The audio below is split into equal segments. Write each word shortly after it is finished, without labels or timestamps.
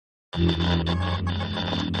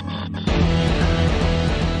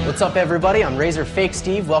What's up everybody, I'm Razer Fake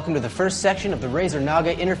Steve. Welcome to the first section of the Razer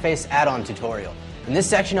Naga interface add-on tutorial. In this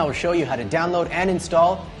section I will show you how to download and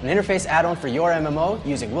install an interface add-on for your MMO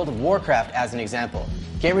using World of Warcraft as an example.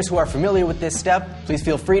 Gamers who are familiar with this step, please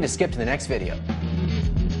feel free to skip to the next video.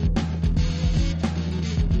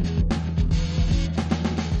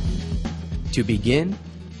 To begin,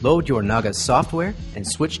 load your Naga software and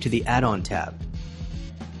switch to the Add-on tab.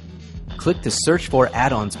 Click the Search for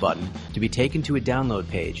Add-ons button to be taken to a download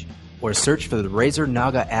page, or search for the Razer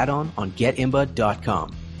Naga add-on on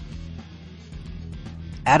getimba.com.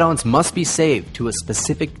 Add-ons must be saved to a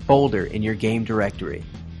specific folder in your game directory.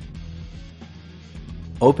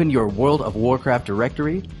 Open your World of Warcraft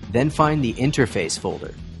directory, then find the Interface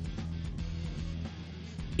folder.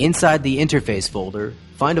 Inside the Interface folder,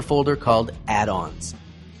 find a folder called Add-ons.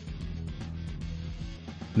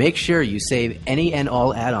 Make sure you save any and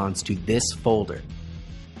all add-ons to this folder.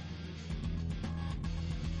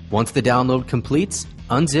 Once the download completes,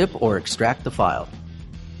 unzip or extract the file.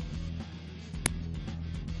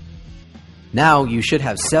 Now you should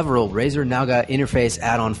have several Razer Naga interface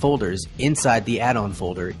add-on folders inside the add-on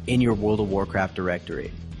folder in your World of Warcraft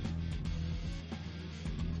directory,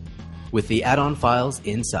 with the add-on files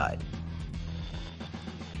inside.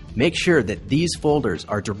 Make sure that these folders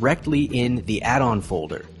are directly in the add-on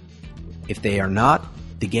folder. If they are not,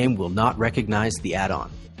 the game will not recognize the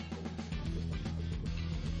add-on.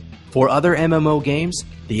 For other MMO games,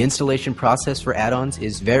 the installation process for add-ons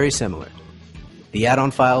is very similar. The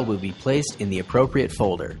add-on file will be placed in the appropriate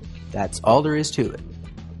folder. That's all there is to it.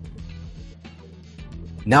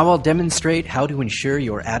 Now I'll demonstrate how to ensure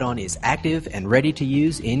your add-on is active and ready to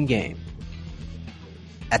use in-game.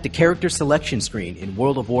 At the character selection screen in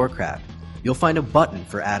World of Warcraft, you'll find a button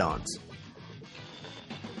for add-ons.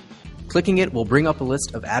 Clicking it will bring up a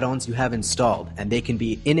list of add-ons you have installed, and they can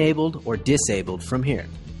be enabled or disabled from here.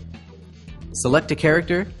 Select a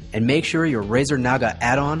character and make sure your Razer Naga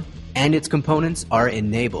add-on and its components are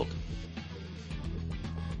enabled.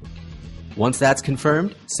 Once that's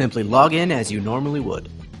confirmed, simply log in as you normally would.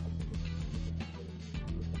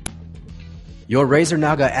 Your Razer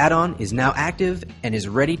Naga add-on is now active and is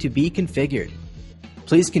ready to be configured.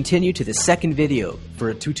 Please continue to the second video for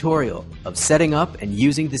a tutorial of setting up and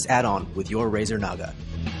using this add-on with your Razer Naga.